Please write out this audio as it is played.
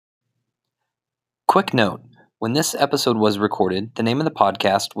Quick note, when this episode was recorded, the name of the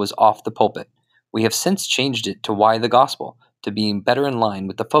podcast was Off the Pulpit. We have since changed it to Why the Gospel to be better in line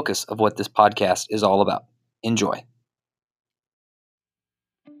with the focus of what this podcast is all about. Enjoy.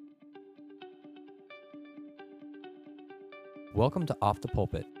 Welcome to Off the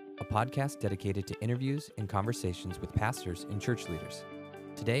Pulpit, a podcast dedicated to interviews and conversations with pastors and church leaders.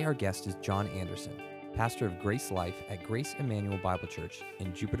 Today, our guest is John Anderson, pastor of Grace Life at Grace Emmanuel Bible Church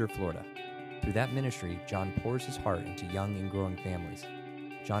in Jupiter, Florida. Through that ministry, John pours his heart into young and growing families.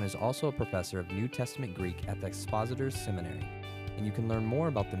 John is also a professor of New Testament Greek at the Expositors Seminary, and you can learn more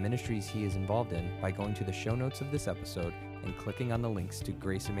about the ministries he is involved in by going to the show notes of this episode and clicking on the links to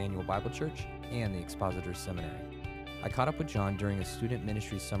Grace Emmanuel Bible Church and the Expositors Seminary. I caught up with John during a student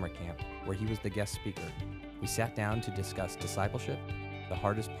ministry summer camp where he was the guest speaker. We sat down to discuss discipleship, the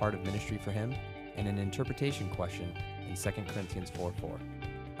hardest part of ministry for him, and an interpretation question in 2 Corinthians 4:4.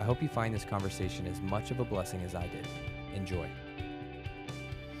 I hope you find this conversation as much of a blessing as I did. Enjoy.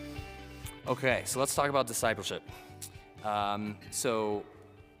 Okay, so let's talk about discipleship. So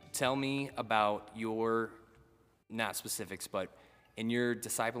tell me about your, not specifics, but in your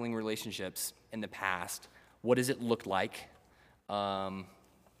discipling relationships in the past, what does it look like?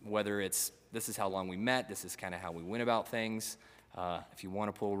 Whether it's, this is how long we met, this is kind of how we went about things. If you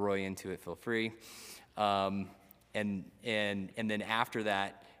want to pull Roy into it, feel free. And then after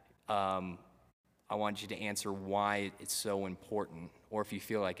that, I want you to answer why it's so important, or if you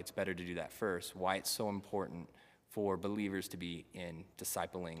feel like it's better to do that first, why it's so important for believers to be in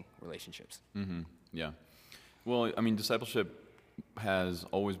discipling relationships. Mm-hmm. Yeah. Well, I mean, discipleship has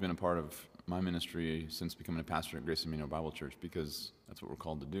always been a part of my ministry since becoming a pastor at Grace Emmanuel Bible Church, because that's what we're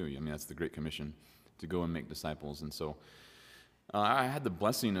called to do. I mean, that's the Great Commission, to go and make disciples. And so I had the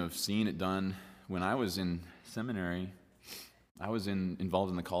blessing of seeing it done when I was in seminary. I was involved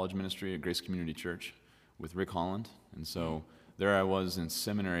in the college ministry at Grace Community Church with Rick Holland. And so there I was in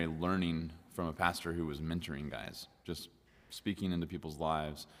seminary learning from a pastor who was mentoring guys, just speaking into people's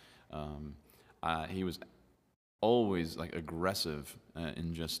lives. He was always like aggressive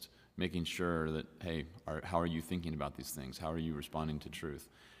in just making sure that, hey, how are you thinking about these things? How are you responding to truth?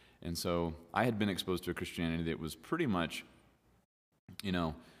 And so I had been exposed to a Christianity that was pretty much,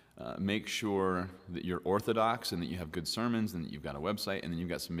 make sure that you're orthodox and that you have good sermons and that you've got a website and then you've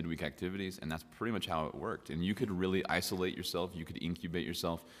got some midweek activities, and that's pretty much how it worked. And you could really isolate yourself. You could incubate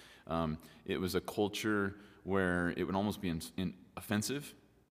yourself. It was a culture where it would almost be offensive.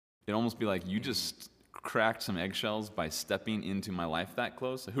 It'd almost be like you just cracked some eggshells by stepping into my life that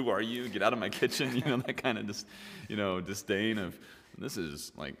close. Who are you? Get out of my kitchen. That kind of just, disdain of, this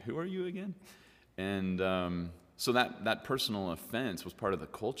is like, who are you again? And so that personal offense was part of the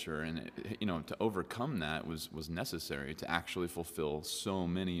culture, and to overcome that was necessary to actually fulfill so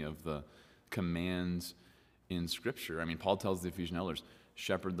many of the commands in Scripture. I mean, Paul tells the Ephesian elders,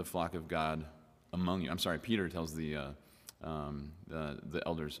 shepherd the flock of God among you. I'm sorry, Peter tells the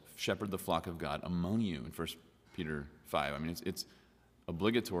elders, shepherd the flock of God among you in 1 Peter 5. I mean, it's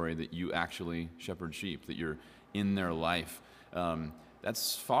obligatory that you actually shepherd sheep, that you're in their life.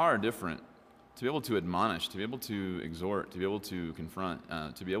 That's far different. To be able to admonish, to be able to exhort, to be able to confront,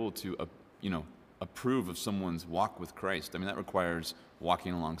 to be able to, approve of someone's walk with Christ. I mean, that requires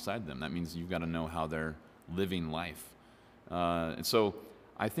walking alongside them. That means you've got to know how they're living life. And so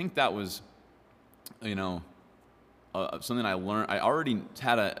I think that was, something I learned. I already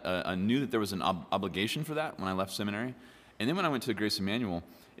had I knew that there was an obligation for that when I left seminary. And then when I went to Grace Emmanuel,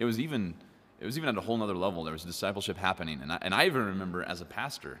 it was even at a whole nother level. There was discipleship happening. And I even remember as a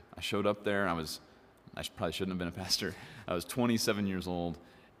pastor, I showed up there. I probably shouldn't have been a pastor. I was 27 years old.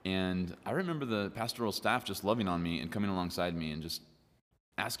 And I remember the pastoral staff just loving on me and coming alongside me and just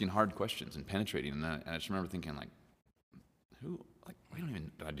asking hard questions and penetrating. And I just remember thinking, like, who? Like, we don't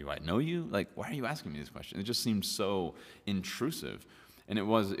even, do I know you? Like, why are you asking me this question? It just seemed so intrusive. And it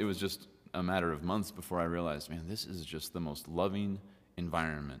was just a matter of months before I realized, man, this is just the most loving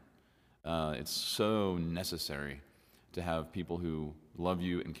environment. It's so necessary to have people who love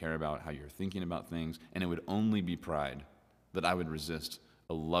you and care about how you're thinking about things, and it would only be pride that I would resist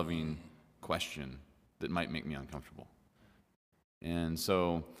a loving question that might make me uncomfortable. And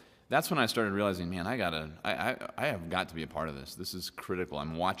so that's when I started realizing, man, I have got to be a part of this. This is critical.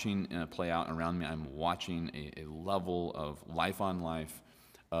 I'm watching play out around me. I'm watching a level of life-on-life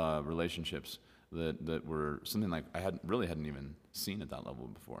relationships that were something like I hadn't even seen at that level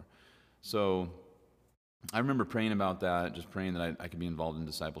before. So I remember praying about that, just praying that I could be involved in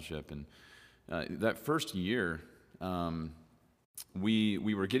discipleship. And that first year, we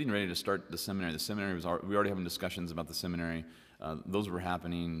were getting ready to start the seminary. The seminary we were already having discussions about the seminary. Those were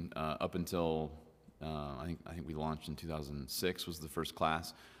happening up until I think we launched in 2006 was the first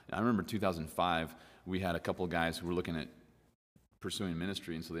class. And I remember 2005, we had a couple of guys who were looking at pursuing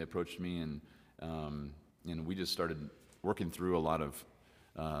ministry, and so they approached me, and we just started working through a lot of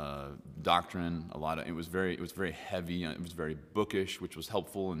doctrine. It was very heavy. It was very bookish, which was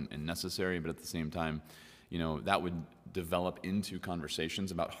helpful and necessary, but at the same time, that would develop into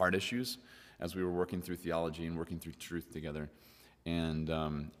conversations about hard issues as we were working through theology and working through truth together. And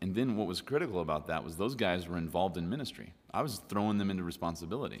then what was critical about that was those guys were involved in ministry. I was throwing them into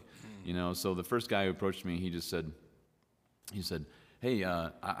responsibility, So the first guy who approached me, he said, "Hey,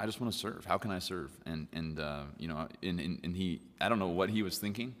 I just want to serve. How can I serve?" And he, I don't know what he was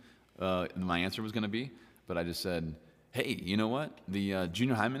thinking my answer was going to be, but I just said, "Hey, you know what? The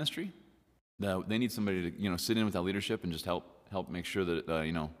junior high ministry, they need somebody to sit in with that leadership and just help make sure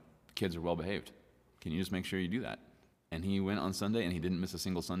that kids are well behaved. Can you just make sure you do that?" And he went on Sunday, and he didn't miss a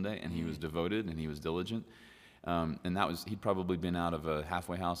single Sunday, and he was devoted, and he was diligent. And he'd probably been out of a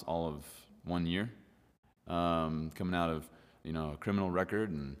halfway house all of 1 year, coming out of a criminal record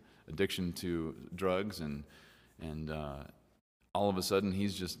and addiction to drugs, and all of a sudden he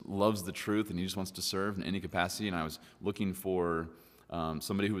just loves the truth, and he just wants to serve in any capacity. And I was looking for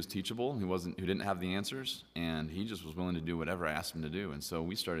somebody who was teachable, who didn't have the answers, and he just was willing to do whatever I asked him to do. And so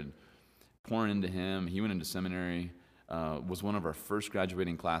we started pouring into him. He went into seminary. Was one of our first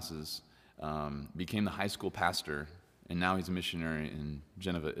graduating classes, became the high school pastor, and now he's a missionary in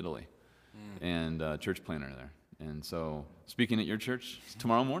Genova, Italy, and church planner there. And so speaking at your church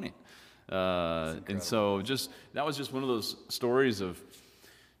tomorrow morning. And so that was just one of those stories of,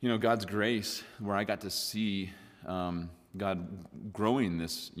 God's grace, where I got to see God growing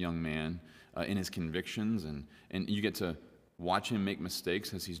this young man in his convictions, and you get to watch him make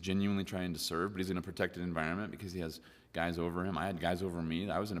mistakes as he's genuinely trying to serve, but he's in a protected environment because he has guys over him. I had guys over me.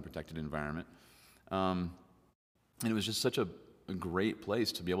 I was in a protected environment. And it was just such a great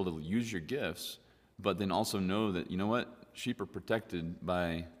place to be able to use your gifts, but then also know that, sheep are protected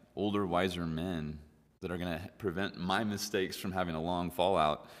by older, wiser men that are going to prevent my mistakes from having a long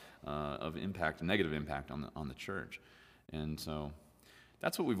fallout of impact, negative impact on the church. And so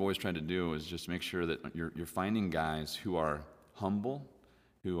that's what we've always tried to do, is just make sure that you're finding guys who are humble,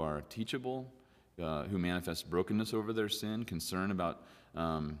 who are teachable, who manifest brokenness over their sin, concern about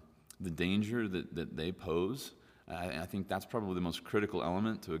the danger that they pose. I think that's probably the most critical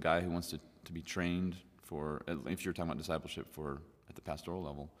element to a guy who wants to be trained for, if you're talking about discipleship at the pastoral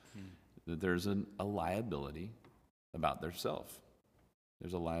level, that there's a liability about their self.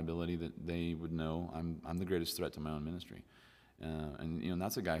 There's a liability that they would know, I'm the greatest threat to my own ministry. And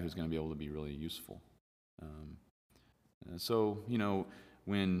that's a guy who's going to be able to be really useful. So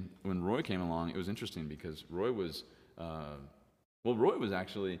when Roy came along, it was interesting because Roy was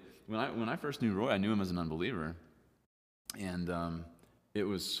actually, when I first knew Roy, I knew him as an unbeliever, and it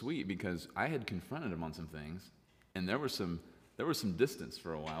was sweet because I had confronted him on some things, and there was some distance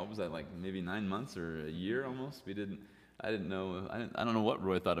for a while. Was that like maybe 9 months or a year almost? I didn't know. I don't know what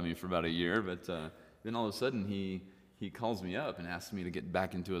Roy thought of me for about a year, but then all of a sudden he calls me up and asks me to get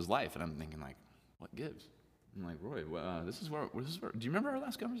back into his life, and I'm thinking like, what gives? I'm like, Roy, this is where. Do you remember our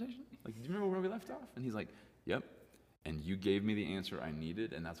last conversation? Like, do you remember where we left off? And he's like, yep. And you gave me the answer I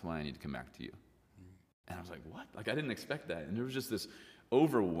needed, and that's why I need to come back to you. And I was like, what? Like, I didn't expect that. And there was just this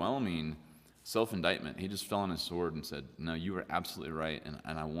overwhelming self-indictment. He just fell on his sword and said, no, you were absolutely right, and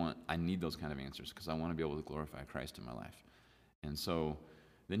I need those kind of answers because I want to be able to glorify Christ in my life. And so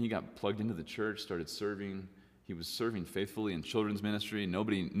then he got plugged into the church, started serving. He was serving faithfully in children's ministry.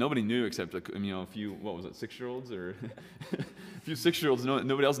 Nobody knew except a few, 6-year-olds or a few 6-year-olds.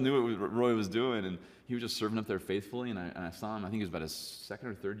 Nobody else knew what Roy was doing, and he was just serving up there faithfully. And I saw him. I think he was about his second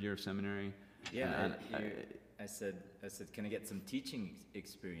or third year of seminary. Yeah, I said, can I get some teaching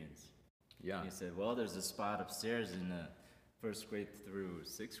experience? Yeah. And he said, well, there's a spot upstairs in first grade through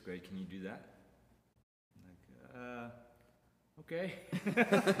sixth grade. Can you do that? I'm like, okay.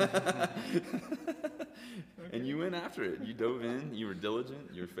 And you went after it. You dove in. You were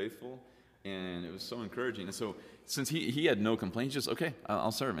diligent. You were faithful. And it was so encouraging. And so since he had no complaints, just, okay,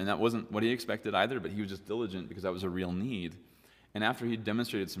 I'll serve. And that wasn't what he expected either, but he was just diligent because that was a real need. And after he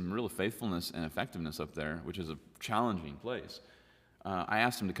demonstrated some real faithfulness and effectiveness up there, which is a challenging place, I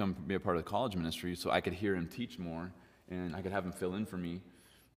asked him to come be a part of the college ministry so I could hear him teach more and I could have him fill in for me.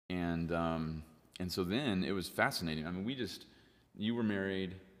 And so then it was fascinating. I mean, you were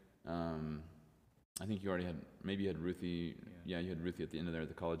married. I think you had Ruthie. Yeah, you had Ruthie at the end of there at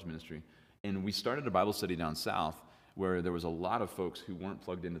the college ministry. And we started a Bible study down south where there was a lot of folks who weren't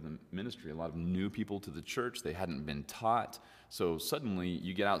plugged into the ministry, a lot of new people to the church. They hadn't been taught. So suddenly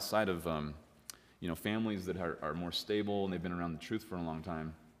you get outside of, families that are more stable and they've been around the truth for a long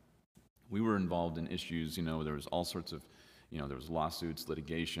time. We were involved in issues, there was all sorts of, there was lawsuits,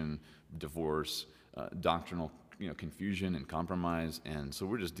 litigation, divorce, doctrinal, confusion and compromise. And so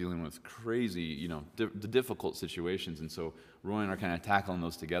we're just dealing with crazy, the difficult situations. And so Roy and I are kind of tackling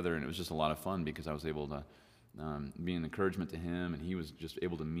those together, and it was just a lot of fun because I was able to be an encouragement to him, and he was just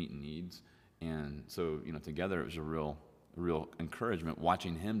able to meet needs. And so, together it was a real encouragement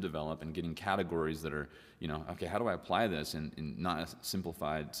watching him develop and getting categories that are, okay, how do I apply this in not a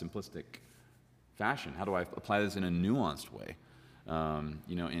simplistic fashion? How do I apply this in a nuanced way,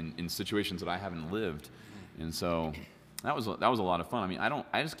 in situations that I haven't lived? And so that was a lot of fun. I mean,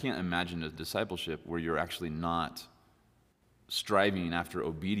 I just can't imagine a discipleship where you're actually not striving after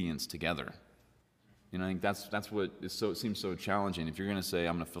obedience together. I think that's what it seems so challenging. If you're going to say,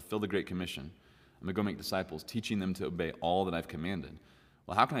 I'm going to fulfill the Great Commission, I'm going to go make disciples, teaching them to obey all that I've commanded.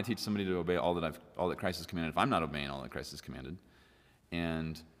 Well, how can I teach somebody to obey all that Christ has commanded if I'm not obeying all that Christ has commanded?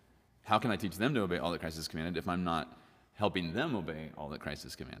 And how can I teach them to obey all that Christ has commanded if I'm not helping them obey all that Christ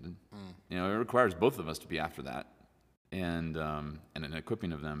has commanded? It requires both of us to be after that, and an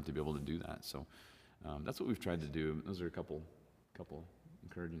equipping of them to be able to do that. So that's what we've tried to do. Those are a couple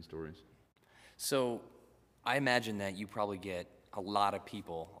encouraging stories. So I imagine that you probably get a lot of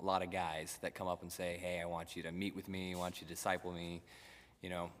people, a lot of guys that come up and say, hey, I want you to meet with me, I want you to disciple me,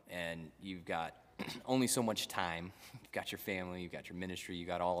 and you've got only so much time. You've got your family, you've got your ministry, you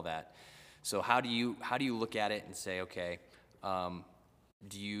got all of that. So how do you look at it and say, okay,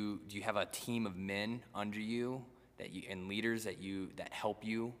 do you have a team of men under you and leaders that help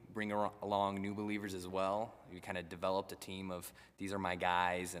you bring along new believers as well? You kind of developed a team of, these are my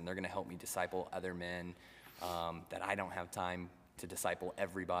guys, and they're going to help me disciple other men, that I don't have time to disciple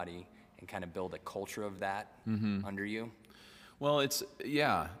everybody, and kind of build a culture of that under you? Well, it's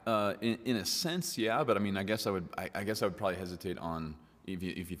in a sense, yeah. But I mean, I guess I would probably hesitate on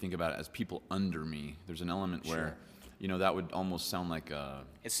if you think about it as people under me. There's an element where, that would almost sound like a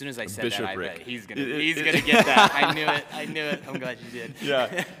As soon as I said that, I bet he's gonna get that. I knew it. I'm glad you did.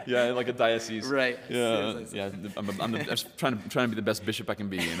 Yeah, like a diocese. Right. Yeah. I'm just trying to be the best bishop I can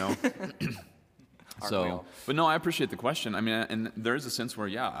be. So, but no, I appreciate the question. I mean, and there is a sense where,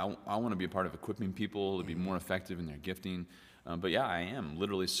 I want to be a part of equipping people to be more effective in their gifting. But I am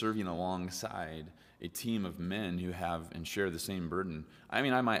literally serving alongside a team of men who have and share the same burden. I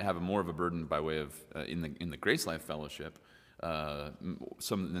mean, I might have more of a burden by way of in the Grace Life Fellowship than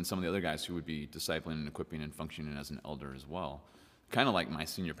some of the other guys who would be discipling and equipping and functioning as an elder as well. Kind of like my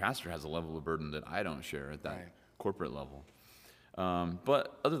senior pastor has a level of burden that I don't share at that corporate level.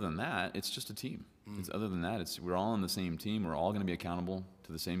 But other than that, it's just a team. We're all on the same team. We're all going to be accountable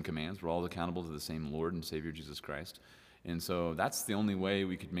to the same commands. We're all accountable to the same Lord and Savior Jesus Christ. And so that's the only way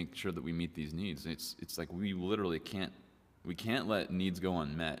we could make sure that we meet these needs. It's like we literally can't let needs go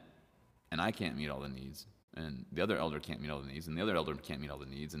unmet, and I can't meet all the needs, and the other elder can't meet all the needs, and the other elder can't meet all the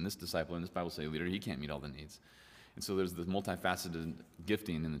needs, and this disciple and this Bible study leader, he can't meet all the needs. And so there's this multifaceted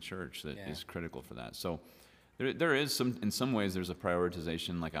gifting in the church that is critical for that. So there is in some ways there's a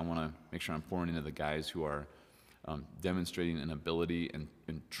prioritization. Like I want to make sure I'm pouring into the guys who are demonstrating an ability and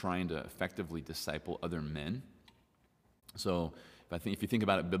trying to effectively disciple other men. So if you think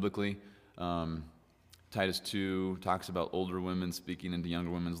about it biblically, Titus 2 talks about older women speaking into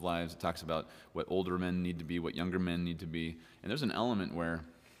younger women's lives. It talks about what older men need to be, what younger men need to be. And there's an element where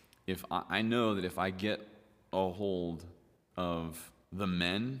if I know that if I get a hold of the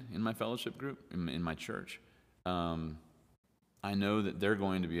men in my fellowship group, in my church, I know that they're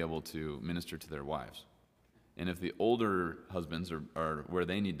going to be able to minister to their wives. And if the older husbands are where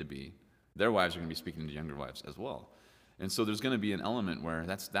they need to be, their wives are going to be speaking to younger wives as well. And so there's going to be an element where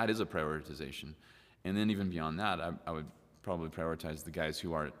that is a prioritization. And then even beyond that, I would probably prioritize the guys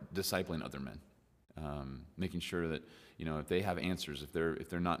who are discipling other men, making sure that if they have answers, if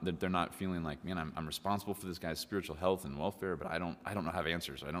they're not feeling like, man, I'm responsible for this guy's spiritual health and welfare, but I don't have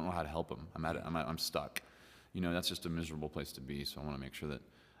answers. I don't know how to help him. I'm stuck. That's just a miserable place to be. So I want to make sure that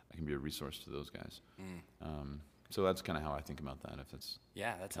I can be a resource to those guys. So that's kind of how I think about that.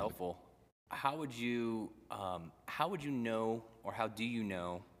 That's helpful. How would you know, or how do you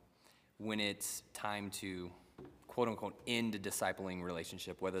know when it's time to, quote unquote, end a discipling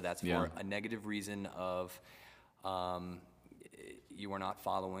relationship, whether that's for a negative reason of you are not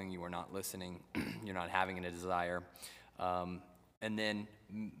following, you are not listening, you're not having a desire, and then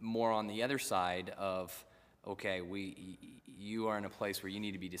more on the other side of, okay, you are in a place where you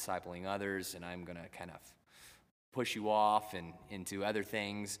need to be discipling others, and I'm going to kind of push you off and into other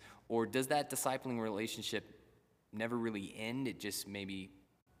things? Or does that discipling relationship never really end? It just maybe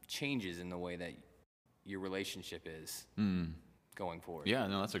changes in the way that your relationship is going forward? Yeah,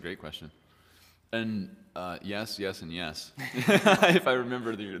 no, that's a great question. And yes, yes, and yes. If I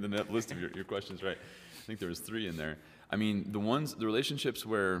remember the list of your questions right. I think there was 3 in there. I mean, the relationships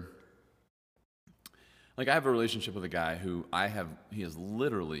where, like, I have a relationship with a guy who he has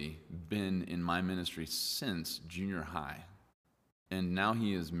literally been in my ministry since junior high. And now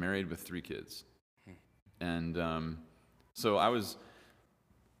he is married with 3 kids. And so I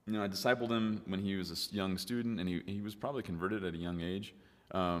discipled him when he was a young student, and he was probably converted at a young age.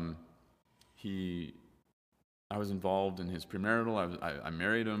 I was involved in his premarital. I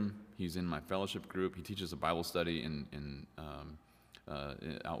married him. He's in my fellowship group. He teaches a Bible study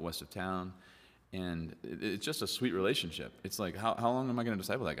out west of town, and it's just a sweet relationship. It's like, how long am I going to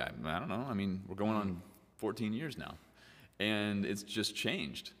disciple that guy? I don't know. I mean, we're going on 14 years now, and it's just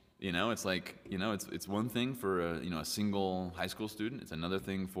changed. It's like, it's one thing for a single high school student. It's another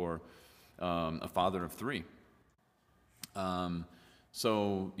thing for a father of 3.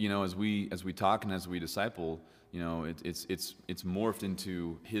 So, as we talk and as we disciple, it's morphed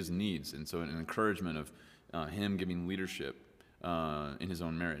into his needs, and so an encouragement of him giving leadership in his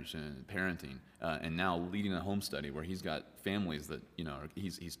own marriage and parenting, and now leading a home study where he's got families that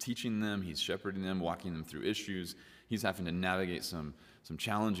he's teaching them, he's shepherding them, walking them through issues. He's having to navigate some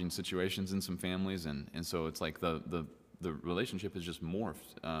challenging situations in some families, and so it's like the relationship is just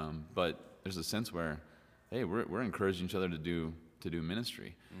morphed. But there's a sense where, hey, we're encouraging each other to do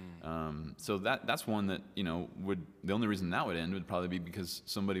ministry. So that's one that the only reason that would end would probably be because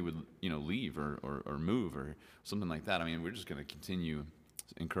somebody would leave or move or something like that. I mean, we're just going to continue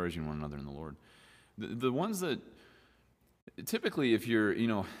encouraging one another in the Lord. The ones that typically, if you're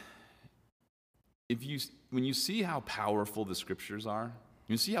when you see how powerful the scriptures are,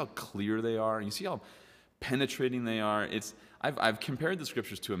 you see how clear they are, you see how penetrating they are. I've compared the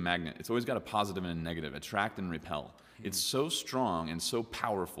scriptures to a magnet. It's always got a positive and a negative, attract and repel. It's so strong and so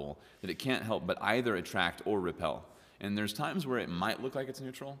powerful that it can't help but either attract or repel. And there's times where it might look like it's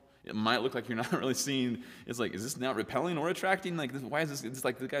neutral. It might look like you're not really seeing, it's like, is this now repelling or attracting? Like, why is this, it's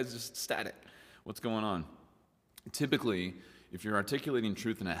like the guy's just static. What's going on? Typically, if you're articulating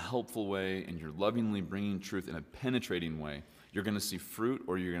truth in a helpful way and you're lovingly bringing truth in a penetrating way, you're going to see fruit,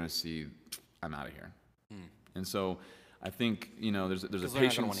 or you're going to see, I'm out of here. And so I think, there's a patience. Because they're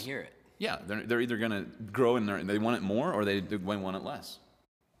not going to want to hear it. Yeah, they're either going to grow and they want it more, or they want it less.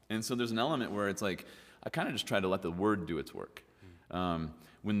 And so there's an element where it's like, I kind of just try to let the word do its work.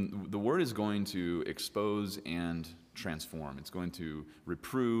 When the word is going to expose and transform, it's going to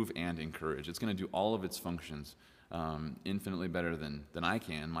reprove and encourage. It's going to do all of its functions infinitely better than I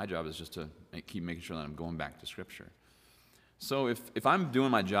can. My job is just to keep making sure that I'm going back to Scripture. So if I'm doing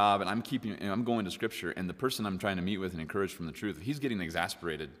my job and I'm going to Scripture, and the person I'm trying to meet with and encourage from the truth, he's getting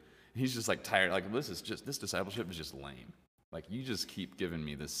exasperated. He's just like tired. Like, this discipleship is just lame. Like, you just keep giving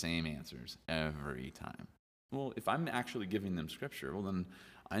me the same answers every time. Well, if I'm actually giving them Scripture, well, then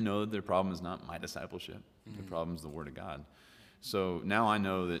I know that their problem is not my discipleship. Their problem is the Word of God. So now I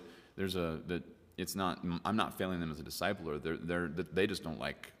know that I'm not failing them as a discipler. They just don't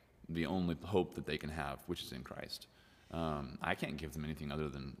like the only hope that they can have, which is in Christ. I can't give them anything other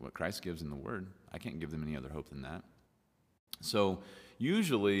than what Christ gives in the Word. I can't give them any other hope than that. So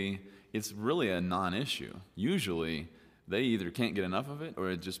usually it's really a non-issue. Usually they either can't get enough of it, or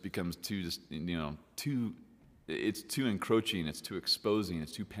it just becomes it's too encroaching, it's too exposing,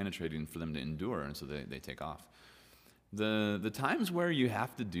 it's too penetrating for them to endure, and so they take off. The times where you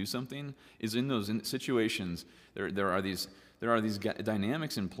have to do something is in those situations. There are these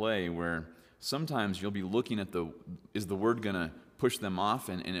dynamics in play where sometimes you'll be looking at is the word going to push them off,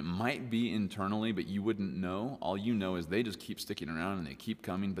 and it might be internally, but you wouldn't know. All you know is they just keep sticking around and they keep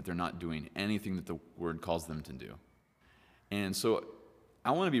coming, but they're not doing anything that the word calls them to do. And so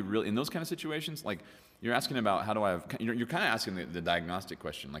I want to be real in those kind of situations. Like, you're asking about you're kind of asking the diagnostic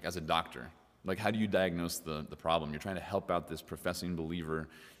question, like as a doctor. Like, how do you diagnose the problem? You're trying to help out this professing believer.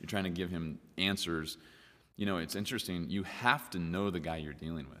 You're trying to give him answers. It's interesting. You have to know the guy you're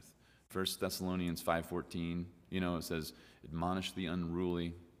dealing with. 1 Thessalonians 5:14, it says, admonish the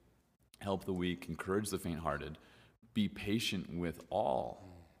unruly, help the weak, encourage the faint-hearted, be patient with all.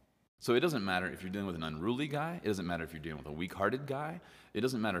 So it doesn't matter if you're dealing with an unruly guy. It doesn't matter if you're dealing with a weak-hearted guy. It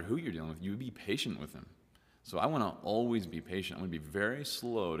doesn't matter who you're dealing with. You be patient with him. So I want to always be patient. I want to be very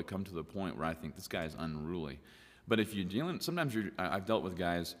slow to come to the point where I think this guy is unruly. But if you're I've dealt with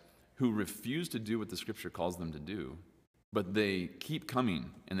guys who refuse to do what the Scripture calls them to do, but they keep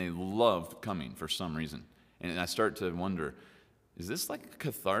coming, and they love coming for some reason. And I start to wonder, is this like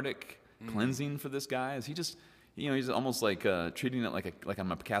cathartic cleansing for this guy? Is he's almost like treating it like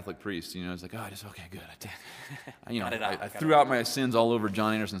I'm a Catholic priest. It's like, oh, okay, good. I threw out my sins all over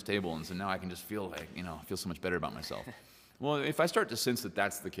John Anderson's table, and so now I can just feel like, I feel so much better about myself. Well, if I start to sense that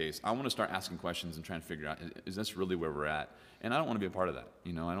that's the case, I want to start asking questions and trying to figure out, is this really where we're at? And I don't want to be a part of that.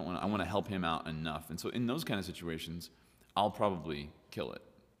 I want to help him out enough. And so in those kind of situations, I'll probably kill it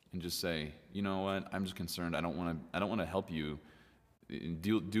and just say, you know what? I'm just concerned. I don't want to help you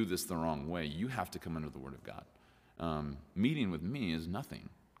do this the wrong way. You have to come under the Word of God. Meeting with me is nothing.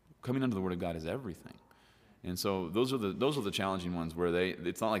 Coming under the Word of God is everything. And so those are the challenging ones where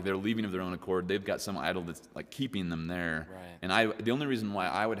it's not like they're leaving of their own accord. They've got some idol that's like keeping them there. Right. And the only reason why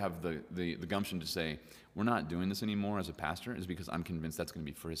I would have the gumption to say we're not doing this anymore as a pastor is because I'm convinced that's going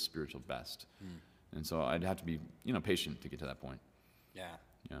to be for his spiritual best. And so I'd have to be patient to get to that point. Yeah.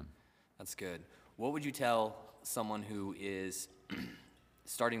 Yeah. That's good. What would you tell someone who is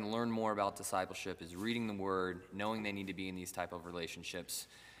starting to learn more about discipleship, is reading the Word, knowing they need to be in these type of relationships?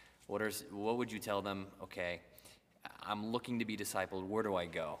 What would you tell them? Okay, I'm looking to be discipled. Where do I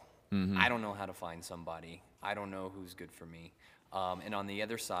go? Mm-hmm. I don't know how to find somebody. I don't know who's good for me. And on the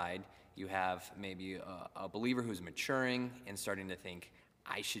other side, you have maybe a believer who's maturing and starting to think,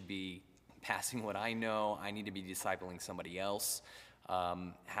 I should be passing what I know. I need to be discipling somebody else.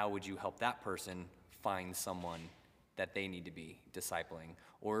 How would you help that person find someone that they need to be discipling?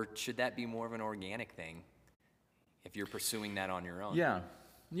 Or should that be more of an organic thing if you're pursuing that on your own?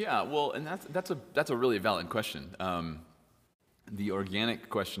 Yeah, well, and that's a really valid question. The organic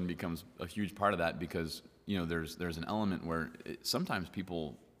question becomes a huge part of that because there's an element where sometimes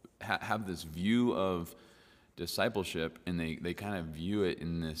people have this view of discipleship and they kind of view it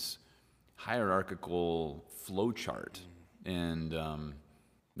in this hierarchical flow chart, and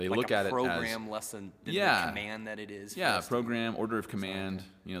they like look at it as program less than the command that it is. Yeah, program, order of command.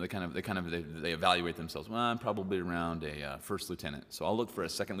 They evaluate themselves. Well, I'm probably around a first lieutenant, so I'll look for a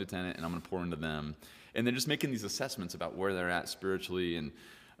second lieutenant, and I'm going to pour into them. And they're just making these assessments about where they're at spiritually. And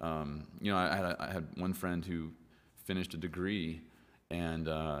I had one friend who finished a degree, and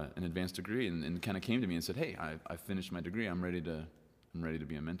an advanced degree, and kind of came to me and said, "Hey, I finished my degree. I'm ready to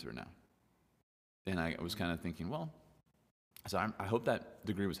be a mentor now." And I was kind of thinking, well. So I hope that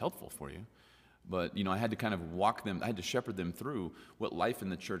degree was helpful for you. But, I had to kind of I had to shepherd them through what life in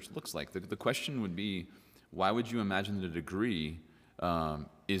the church looks like. The question would be, why would you imagine that a degree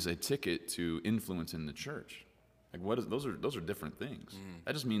is a ticket to influence in the church? Like, those are different things.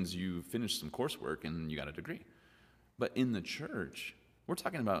 That just means you finished some coursework and you got a degree. But in the church, we're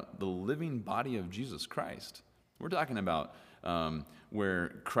talking about the living body of Jesus Christ. We're talking about where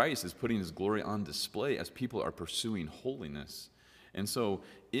Christ is putting his glory on display as people are pursuing holiness. And so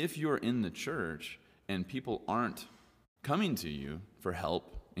if you're in the church and people aren't coming to you for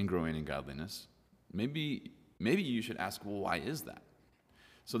help in growing in godliness, maybe you should ask, well, why is that?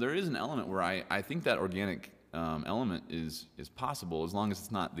 So there is an element where I think that organic element is possible as long as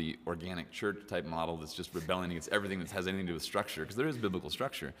it's not the organic church type model that's just rebelling against everything that has anything to do with structure, because there is biblical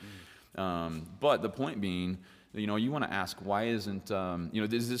structure. But the point being, you want to ask, why isn't,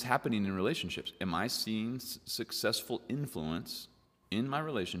 is this happening in relationships? Am I seeing successful influence in my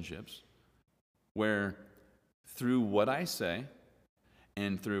relationships where through what I say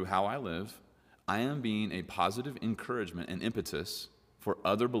and through how I live, I am being a positive encouragement and impetus for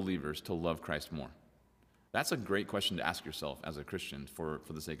other believers to love Christ more? That's a great question to ask yourself as a Christian for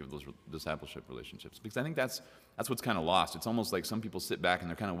the sake of those discipleship relationships, because I think that's what's kind of lost. It's almost like some people sit back and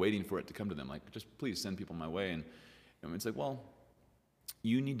they're kind of waiting for it to come to them, like, just please send people my way. And it's like, well,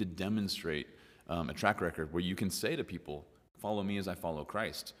 you need to demonstrate a track record where you can say to people, follow me as I follow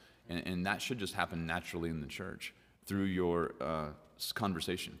Christ. And that should just happen naturally in the church through your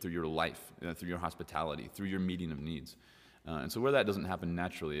conversation, through your life, through your hospitality, through your meeting of needs. And so where that doesn't happen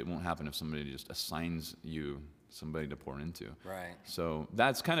naturally, it won't happen if somebody just assigns you somebody to pour into. Right. So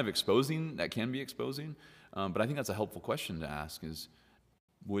that's kind of exposing. That can be exposing. But I think that's a helpful question to ask is,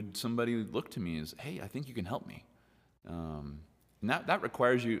 would somebody look to me as, hey, I think you can help me? And that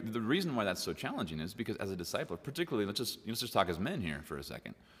requires you, the reason why that's so challenging is because as a disciple, particularly, let's just talk as men here for a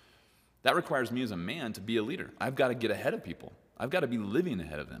second. That requires me as a man to be a leader. I've got to get ahead of people. I've got to be living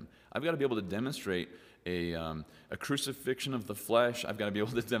ahead of them. I've got to be able to demonstrate a crucifixion of the flesh. I've got to be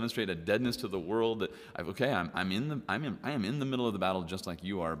able to demonstrate a deadness to the world. That I am in the middle of the battle just like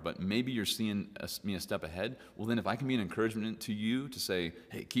you are. But maybe you're seeing me a step ahead. Well, then if I can be an encouragement to you to say,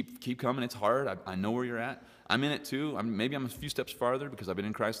 hey, keep coming. It's hard. I know where you're at. I'm in it too. Maybe I'm a few steps farther because I've been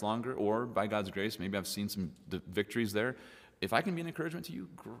in Christ longer, or by God's grace, maybe I've seen some victories there. If I can be an encouragement to you,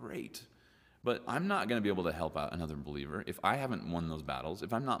 great. But I'm not going to be able to help out another believer if I haven't won those battles,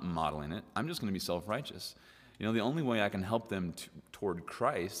 if I'm not modeling it. I'm just going to be self-righteous. The only way I can help them toward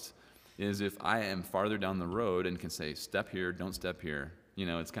Christ is if I am farther down the road and can say, step here, don't step here.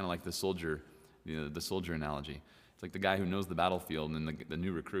 It's kind of like the soldier, the soldier analogy. It's like the guy who knows the battlefield and the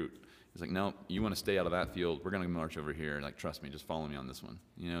new recruit. He's like, no, you want to stay out of that field. We're going to march over here. Like, trust me, just follow me on this one.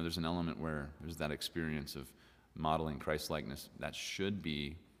 There's an element where there's that experience of modeling Christ-likeness that should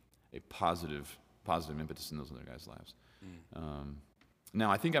be a positive impetus in those other guys' lives. Now,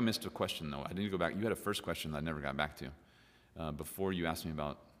 I think I missed a question, though. I need to go back. You had a first question that I never got back to before you asked me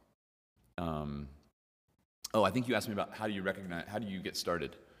about. I think you asked me about how do you get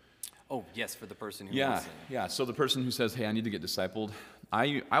started? Oh, yes, for the person who wants it. Yeah. So the person who says, hey, I need to get discipled,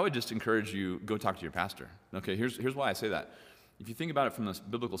 I would just encourage you, go talk to your pastor. Okay, here's why I say that. If you think about it from this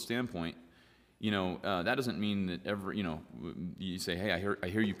biblical standpoint, that doesn't mean that you say, hey, I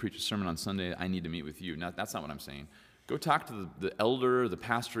hear you preach a sermon on Sunday, I need to meet with you. No, that's not what I'm saying. Go talk to the elder, the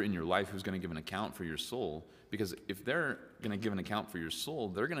pastor in your life who's going to give an account for your soul, because if they're going to give an account for your soul,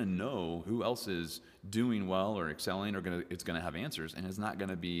 they're going to know who else is doing well or excelling or it's going to have answers, and it's not going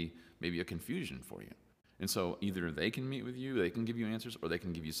to be maybe a confusion for you. And so either they can meet with you, they can give you answers, or they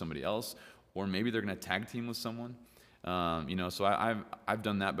can give you somebody else, or maybe they're going to tag team with someone. So I've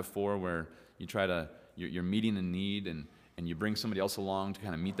done that before, where you you're meeting a need and you bring somebody else along to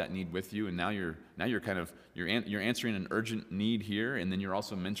kind of meet that need with you, and now you're answering an urgent need here, and then you're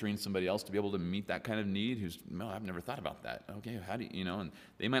also mentoring somebody else to be able to meet that kind of need who's, no, I've never thought about that. Okay, how do you, and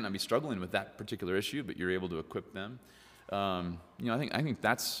they might not be struggling with that particular issue, but you're able to equip them. I think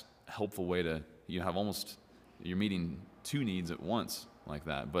that's a helpful way to, you're meeting two needs at once like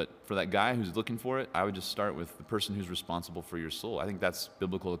that. But for that guy who's looking for it, I would just start with the person who's responsible for your soul. I think that's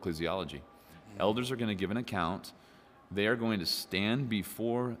biblical ecclesiology. Elders are going to give an account. They are going to stand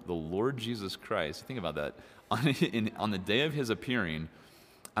before the Lord Jesus Christ. Think about that. On the day of his appearing,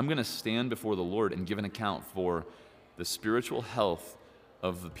 I'm going to stand before the Lord and give an account for the spiritual health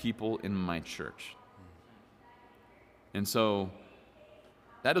of the people in my church. And so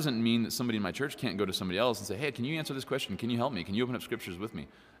that doesn't mean that somebody in my church can't go to somebody else and say, hey, can you answer this question? Can you help me? Can you open up scriptures with me?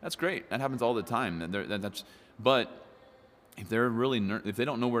 That's great. That happens all the time. But if if they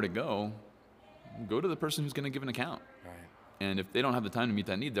don't know where to go to the person who's going to give an account. Right. And if they don't have the time to meet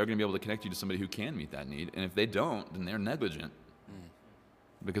that need, they're going to be able to connect you to somebody who can meet that need. And if they don't, then they're negligent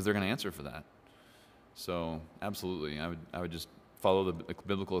because they're going to answer for that. So absolutely, I would just follow the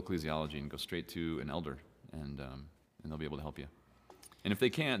biblical ecclesiology and go straight to an elder, and they'll be able to help you. And if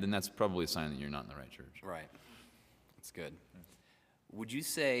they can't, then that's probably a sign that you're not in the right church. Right. That's good. Would you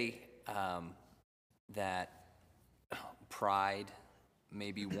say that pride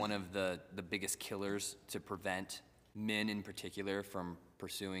may be one of the biggest killers to prevent men in particular from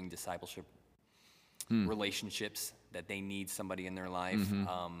pursuing discipleship relationships, that they need somebody in their life?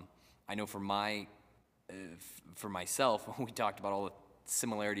 I know for myself, when we talked about all the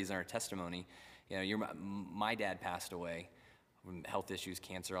similarities in our testimony, my dad passed away from health issues,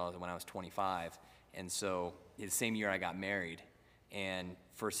 cancer, when I was 25. And so the same year I got married. And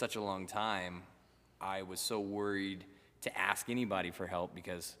for such a long time, I was so worried to ask anybody for help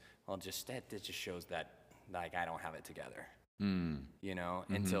because, that just shows that, like, I don't have it together.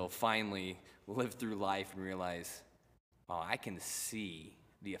 Until finally live through life and realize, I can see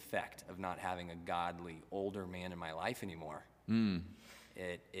the effect of not having a godly older man in my life anymore.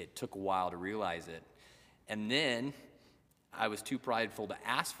 It took a while to realize it. And then I was too prideful to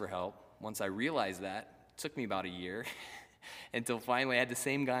ask for help. Once I realized that, it took me about a year until finally I had the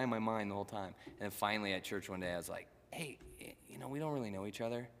same guy in my mind the whole time. And then finally at church one day I was like, hey, we don't really know each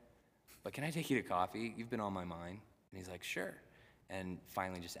other, but can I take you to coffee? You've been on my mind. And he's like, sure. And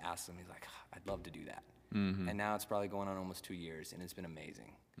finally just asked him, he's like, I'd love to do that. And now it's probably going on almost 2 years, and it's been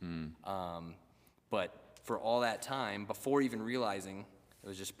amazing. But for all that time, before even realizing, it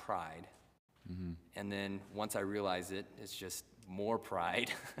was just pride. And then once I realized it, it's just more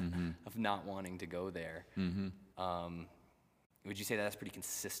pride of not wanting to go there. Would you say that's pretty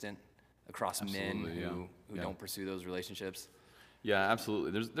consistent across men who don't pursue those relationships? Yeah,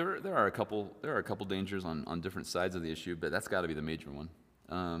 absolutely. There are a couple dangers on different sides of the issue, but that's got to be the major one.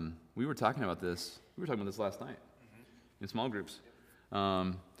 We were talking about this last night in small groups.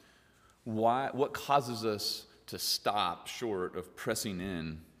 What causes us to stop short of pressing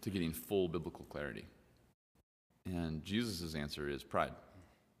in to getting full biblical clarity? And Jesus' answer is pride.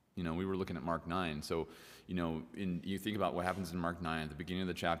 We were looking at Mark 9. So, you think about what happens in Mark 9. At the beginning of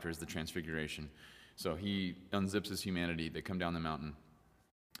the chapter is the transfiguration. So he unzips his humanity. They come down the mountain.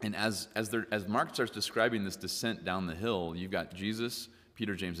 And as Mark starts describing this descent down the hill, you've got Jesus,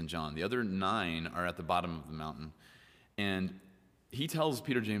 Peter, James, and John. The other 9 are at the bottom of the mountain. And he tells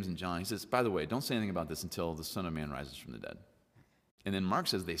Peter, James, and John, he says, by the way, don't say anything about this until the Son of Man rises from the dead. And then Mark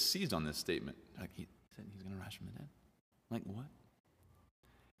says they seized on this statement. Like, he said he's going to rise from the dead? Like, what?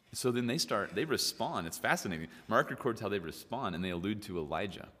 So then they respond. It's fascinating. Mark records how they respond, and they allude to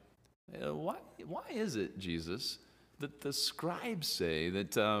Elijah. Why is it, Jesus, that the scribes say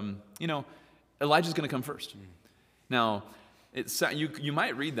that, Elijah's going to come first? Now, you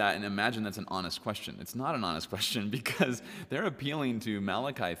might read that and imagine that's an honest question. It's not an honest question because they're appealing to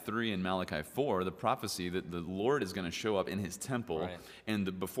Malachi 3 and Malachi 4, the prophecy that the Lord is going to show up in his temple. Right.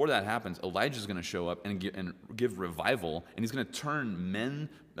 And before that happens, Elijah's going to show up and give revival, and he's going to turn men,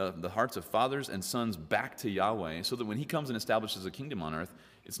 the hearts of fathers and sons, back to Yahweh, so that when he comes and establishes a kingdom on earth,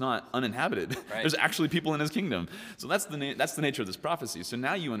 it's not uninhabited. Right. There's actually people in his kingdom. So that's the nature of this prophecy. So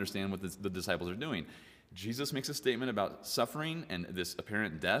now you understand what the disciples are doing. Jesus makes a statement about suffering and this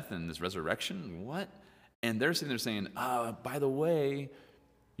apparent death and this resurrection. What? And they're sitting there saying, by the way,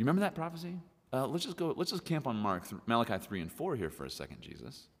 you remember that prophecy? Let's just camp on Malachi 3 and 4 here for a second,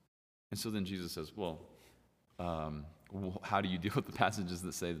 Jesus. And so then Jesus says, well, how do you deal with the passages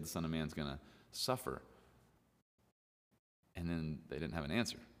that say that the Son of Man's going to suffer? And then they didn't have an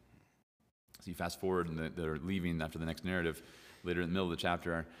answer. So you fast forward, and they're leaving after the next narrative. Later in the middle of the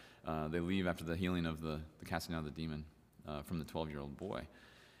chapter, they leave after the healing of the casting out of the demon from the 12-year-old boy.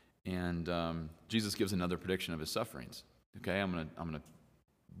 And Jesus gives another prediction of his sufferings. Okay, I'm gonna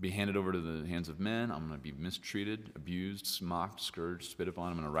be handed over to the hands of men. I'm gonna be mistreated, abused, mocked, scourged, spit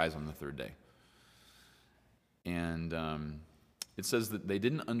upon. I'm gonna rise on the third day. And it says that they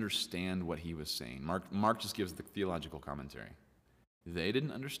didn't understand what he was saying. Mark just gives the theological commentary. They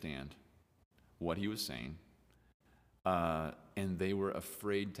didn't understand what he was saying, and they were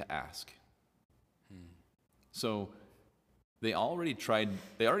afraid to ask. So they already tried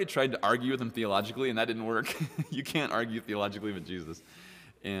to argue with him theologically, and that didn't work. You can't argue theologically with Jesus.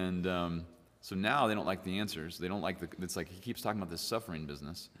 And so now they don't like the answers. They don't like it's like he keeps talking about this suffering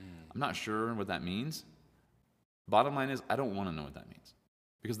business. I'm not sure what that means. Bottom line is, I don't want to know what that means.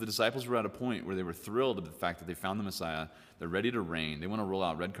 Because the disciples were at a point where they were thrilled with the fact that they found the Messiah. They're ready to reign. They want to roll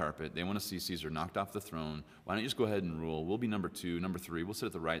out red carpet. They want to see Caesar knocked off the throne. Why don't you just go ahead and rule? We'll be number 2, number 3. We'll sit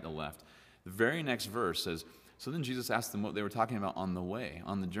at the right and the left. The very next verse says, so then Jesus asked them what they were talking about on the way,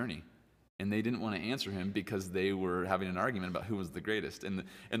 on the journey. And they didn't want to answer him because they were having an argument about who was the greatest. And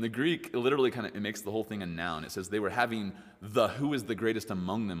the Greek literally it makes the whole thing a noun. It says they were having the who is the greatest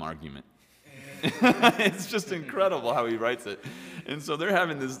among them argument. It's just incredible how he writes it. And so they're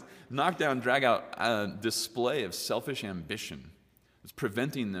having this knockdown, drag-out display of selfish ambition. It's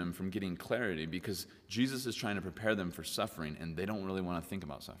preventing them from getting clarity because Jesus is trying to prepare them for suffering, and they don't really want to think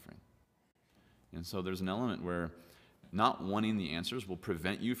about suffering. And so there's an element where not wanting the answers will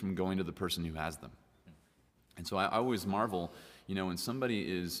prevent you from going to the person who has them. And so I always marvel, when somebody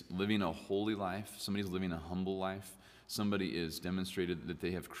is living a holy life, somebody's living a humble life, somebody is demonstrated that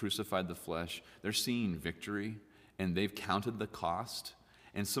they have crucified the flesh, they're seeing victory, and they've counted the cost,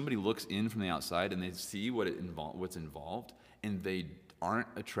 and somebody looks in from the outside and they see what's involved, and they aren't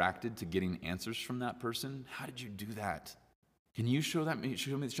attracted to getting answers from that person. How did you do that? Can you show me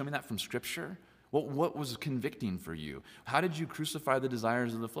that from Scripture? What was convicting for you? How did you crucify the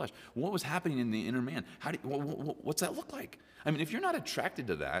desires of the flesh? What was happening in the inner man? What's that look like? I mean, if you're not attracted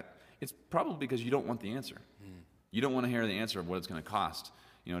to that, it's probably because you don't want the answer. You don't want to hear the answer of what it's going to cost,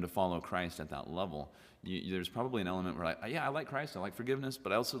 to follow Christ at that level. There's probably an element where, I like Christ, I like forgiveness,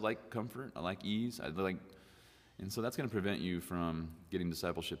 but I also like comfort, I like ease, and so that's going to prevent you from getting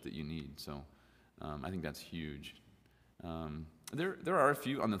discipleship that you need. So I think that's huge. There are a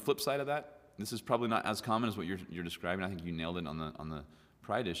few on the flip side of that. This is probably not as common as what you're describing. I think you nailed it on the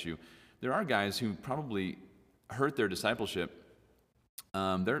pride issue. There are guys who probably hurt their discipleship.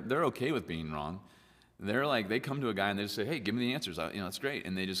 They're okay with being wrong. They come to a guy and they just say, hey, give me the answers. That's great.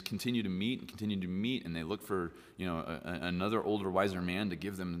 And they just continue to meet, and they look for, another older, wiser man to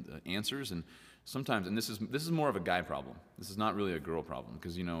give them the answers. And sometimes, and this is more of a guy problem. This is not really a girl problem,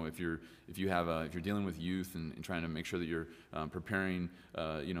 because if you're dealing with youth and trying to make sure that you're preparing,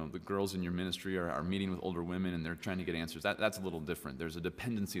 the girls in your ministry are meeting with older women and they're trying to get answers. That's a little different. There's a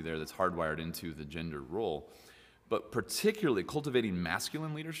dependency there that's hardwired into the gender role. But particularly cultivating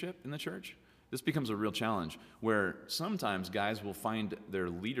masculine leadership in the church, this becomes a real challenge, where sometimes guys will find their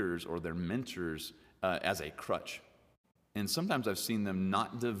leaders or their mentors as a crutch. And sometimes I've seen them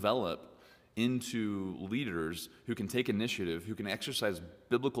not develop into leaders who can take initiative, who can exercise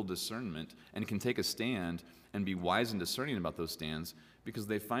biblical discernment, and can take a stand and be wise and discerning about those stands, because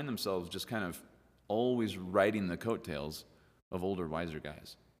they find themselves just kind of always riding the coattails of older, wiser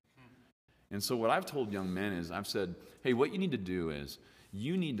guys. And so what I've told young men is, I've said, hey, what you need to do is,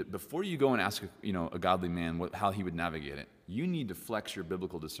 you need to, before you go and ask a godly man how he would navigate it, you need to flex your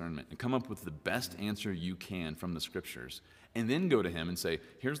biblical discernment and come up with the best answer you can from the scriptures. And then go to him and say,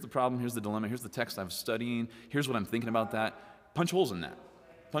 here's the problem, here's the dilemma, here's the text I'm studying, here's what I'm thinking about that. Punch holes in that.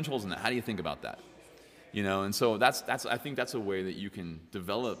 Punch holes in that. How do you think about that? And so that's I think that's a way that you can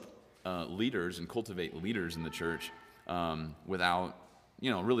develop leaders and cultivate leaders in the church without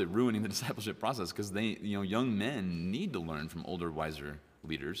really ruining the discipleship process, because young men need to learn from older, wiser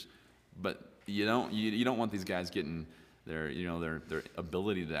leaders, but you don't want these guys getting their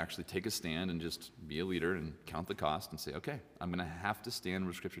ability to actually take a stand and just be a leader and count the cost and say, okay, I'm going to have to stand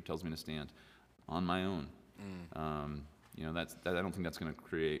where Scripture tells me to stand on my own. I don't think that's going to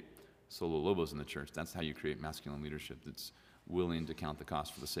create solo lobos in the church. That's how you create masculine leadership that's willing to count the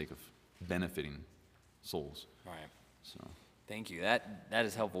cost for the sake of benefiting souls. Right. So. Thank you. That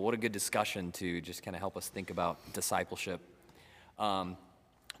is helpful. What a good discussion to just kind of help us think about discipleship. Turn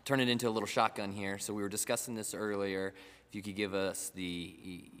it into a little shotgun here. So we were discussing this earlier. If you could give us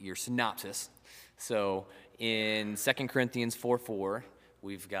your synopsis. So in 2 Corinthians 4:4,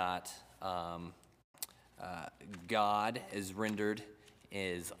 we've got God is rendered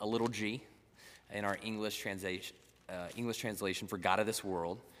as a little g in our English translation for God of this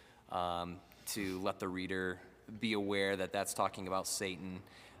world, to let the reader be aware that that's talking about Satan,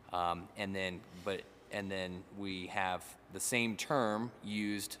 and then we have the same term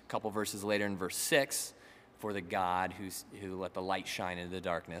used a couple verses later in verse 6 for the God who let the light shine into the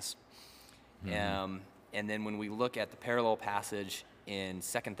darkness. And then when we look at the parallel passage in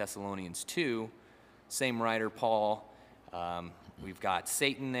 2 Thessalonians 2, same writer, Paul, we've got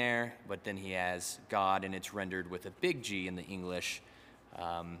Satan there, but then he has God, and it's rendered with a big G in the English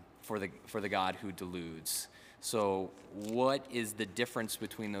for the God who deludes. So what is the difference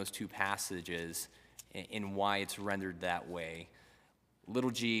between those two passages and why it's rendered that way? Little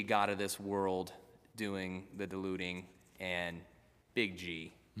g, God of this world, doing the deluding, and big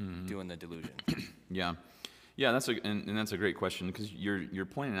G, doing the delusion. Yeah, that's a great question, because you're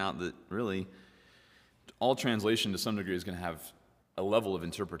pointing out that really all translation to some degree is going to have a level of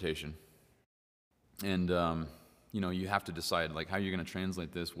interpretation, and you have to decide how you're going to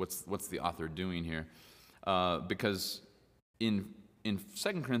translate this. What's the author doing here? Because in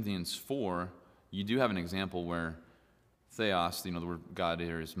 2 Corinthians 4, you do have an example where theos, the word God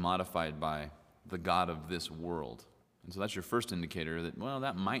here, is modified by the God of this world. And so that's your first indicator that,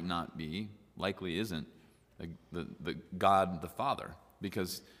 that might not be, likely isn't, the God the Father.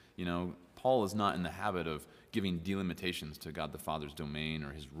 Because, Paul is not in the habit of giving delimitations to God the Father's domain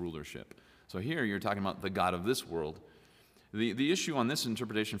or his rulership. So here you're talking about the God of this world. The issue on this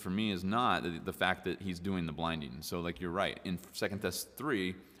interpretation for me is not the fact that he's doing the blinding. So you're right. In 2 Thess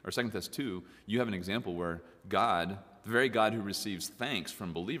 3 or 2 Thess 2, you have an example where God, the very God who receives thanks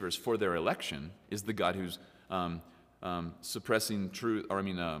from believers for their election, is the God who's suppressing truth,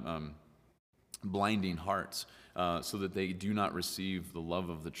 blinding hearts, so that they do not receive the love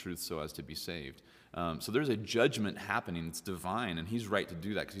of the truth so as to be saved. So there's a judgment happening that's divine, and he's right to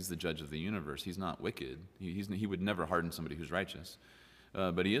do that because he's the judge of the universe. He's not wicked. He would never harden somebody who's righteous.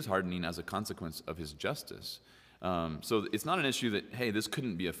 But he is hardening as a consequence of his justice. So it's not an issue that, hey, this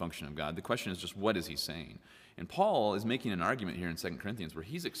couldn't be a function of God. The question is just, what is he saying? And Paul is making an argument here in 2 Corinthians where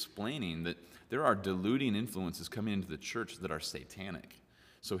he's explaining that there are deluding influences coming into the church that are satanic.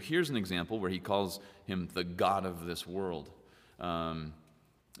 So here's an example where he calls him the God of this world.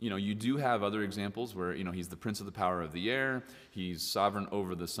 You do have other examples where, he's the prince of the power of the air. He's sovereign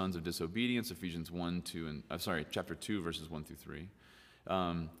over the sons of disobedience, Ephesians chapter 2, verses 1 through 3.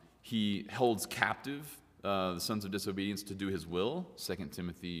 He holds captive the sons of disobedience to do his will, 2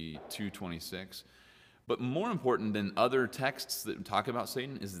 Timothy 2:26. But more important than other texts that talk about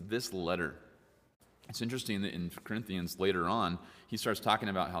Satan is this letter. It's interesting that in Corinthians later on, he starts talking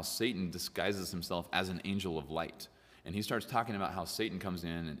about how Satan disguises himself as an angel of light. And he starts talking about how Satan comes in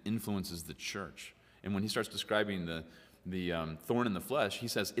and influences the church. And when he starts describing the thorn in the flesh, he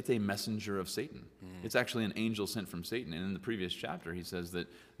says it's a messenger of Satan. It's actually an angel sent from Satan. And in the previous chapter, he says that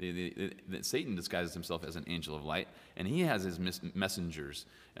that Satan disguises himself as an angel of light, and he has his messengers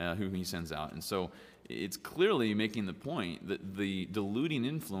who he sends out. And so it's clearly making the point that the deluding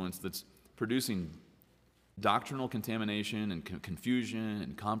influence that's producing doctrinal contamination and confusion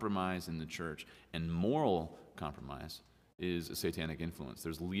and compromise in the church and moral compromise is a satanic influence.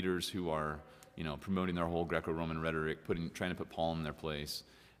 There's leaders who are, promoting their whole Greco-Roman rhetoric, trying to put Paul in their place.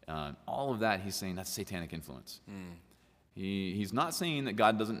 All of that, he's saying that's satanic influence. He's not saying that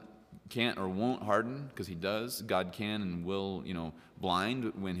God doesn't can't or won't harden, because he does. God can and will,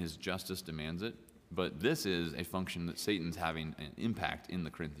 blind when his justice demands it. But this is a function that Satan's having an impact in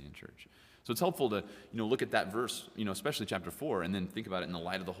the Corinthian church. So it's helpful to, look at that verse, especially chapter 4, and then think about it in the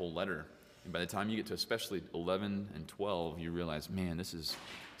light of the whole letter. And by the time you get to especially 11 and 12, you realize, man, this is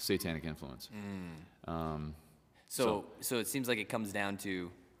satanic influence. So it seems like it comes down to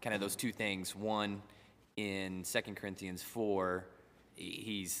kind of those two things. One, in 2 Corinthians 4,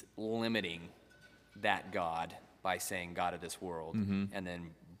 he's limiting that God by saying God of this world, and then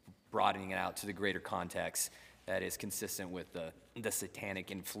broadening it out to the greater context that is consistent with the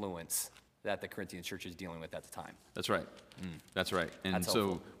satanic influence that the Corinthian church is dealing with at the time. That's right. That's right. And That's so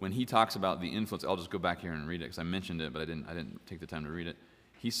helpful. when he talks about the influence, I'll just go back here and read it because I mentioned it, but I didn't take the time to read it.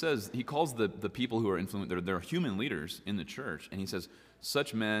 He calls the people who are influenced, they're human leaders in the church, and he says,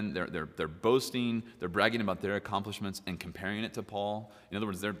 such men, they're boasting, they're bragging about their accomplishments and comparing it to Paul. In other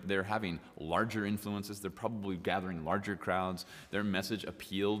words, they're having larger influences. They're probably gathering larger crowds. Their message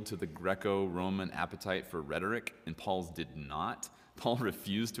appealed to the Greco-Roman appetite for rhetoric, and Paul's did not. Paul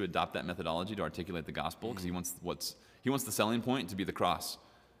refused to adopt that methodology to articulate the gospel because he wants the selling point to be the cross,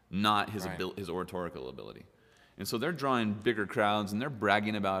 not his his oratorical ability. And so they're drawing bigger crowds, and they're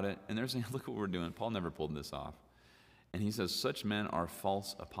bragging about it, and they're saying, look what we're doing. Paul never pulled this off. And he says, such men are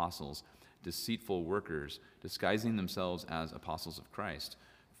false apostles, deceitful workers, disguising themselves as apostles of Christ.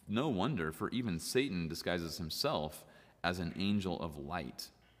 No wonder, for even Satan disguises himself as an angel of light.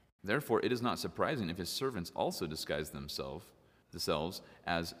 Therefore, it is not surprising if his servants also disguise themselves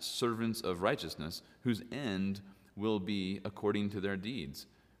as servants of righteousness, whose end will be according to their deeds.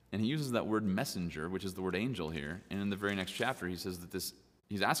 And he uses that word messenger, which is the word angel here. And in the very next chapter, he says that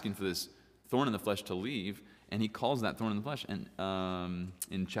he's asking for this thorn in the flesh to leave, and he calls that thorn in the flesh. And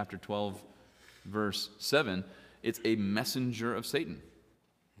in chapter 12, verse 7, it's a messenger of Satan.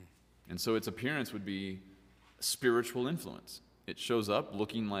 And so its appearance would be spiritual influence. It shows up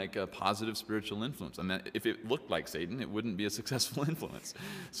looking like a positive spiritual influence. And that if it looked like Satan, it wouldn't be a successful influence.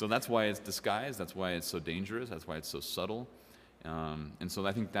 So that's why it's disguised. That's why it's so dangerous. That's why it's so subtle. And so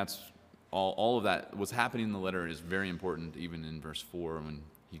I think that's all of that. What's happening in the letter is very important, even in verse 4 when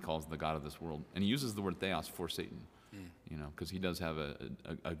he calls the God of this world. And he uses the word theos for Satan, because he does have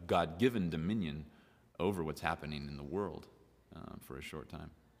a God-given dominion over what's happening in the world for a short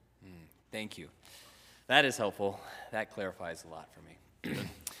time. Thank you. That is helpful. That clarifies a lot for me.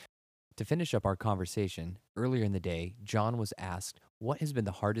 To finish up our conversation, earlier in the day, John was asked, what has been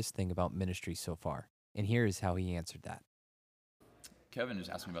the hardest thing about ministry so far? And here is how he answered that. Kevin just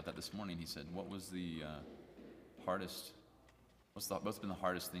asked me about that this morning. He said, what was the hardest, what's been the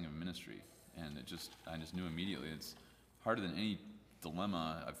hardest thing of ministry? And I just knew immediately it's harder than any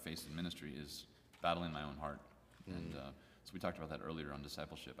dilemma I've faced in ministry is battling my own heart. And so we talked about that earlier on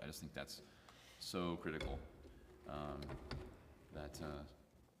discipleship. I just think that's so critical that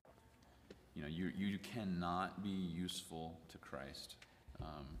you cannot be useful to Christ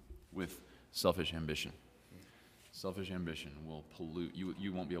with selfish ambition. Selfish ambition will pollute.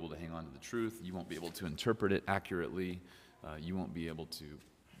 You won't be able to hang on to the truth. You won't be able to interpret it accurately. You won't be able to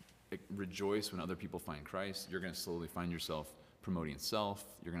rejoice when other people find Christ. You're going to slowly find yourself promoting self.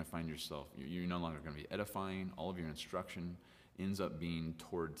 You're going to find yourself, you're no longer going to be edifying. All of your instruction ends up being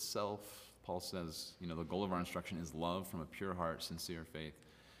toward self. Paul says, the goal of our instruction is love from a pure heart, sincere faith.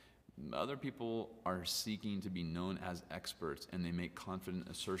 Other people are seeking to be known as experts, and they make confident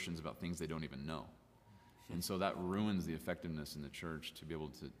assertions about things they don't even know. And so that ruins the effectiveness in the church to be able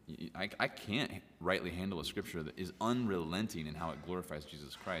to, I can't rightly handle a scripture that is unrelenting in how it glorifies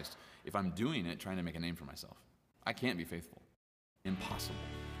Jesus Christ if I'm doing it trying to make a name for myself. I can't be faithful. Impossible.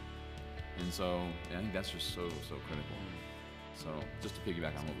 And so I think that's just so critical. So just to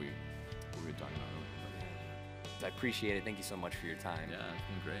piggyback on what we were talking about earlier. I appreciate it. Thank you so much for your time. Yeah,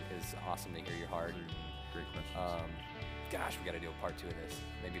 it's been great. It's awesome to hear your heart. Great questions. Gosh, we got to do a part 2 of this.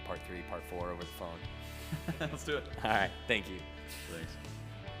 Maybe part 3, part 4 over the phone. Let's do it. All right. Thank you. Thanks.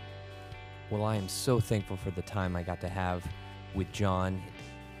 Well, I am so thankful for the time I got to have with John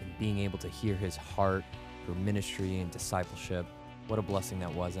and being able to hear his heart for ministry and discipleship. What a blessing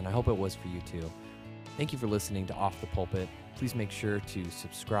that was, and I hope it was for you too. Thank you for listening to Off the Pulpit. Please make sure to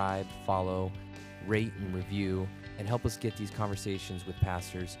subscribe, follow, rate, and review, and help us get these conversations with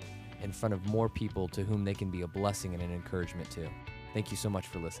pastors in front of more people to whom they can be a blessing and an encouragement to. Thank you so much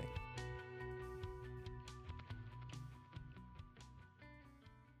for listening.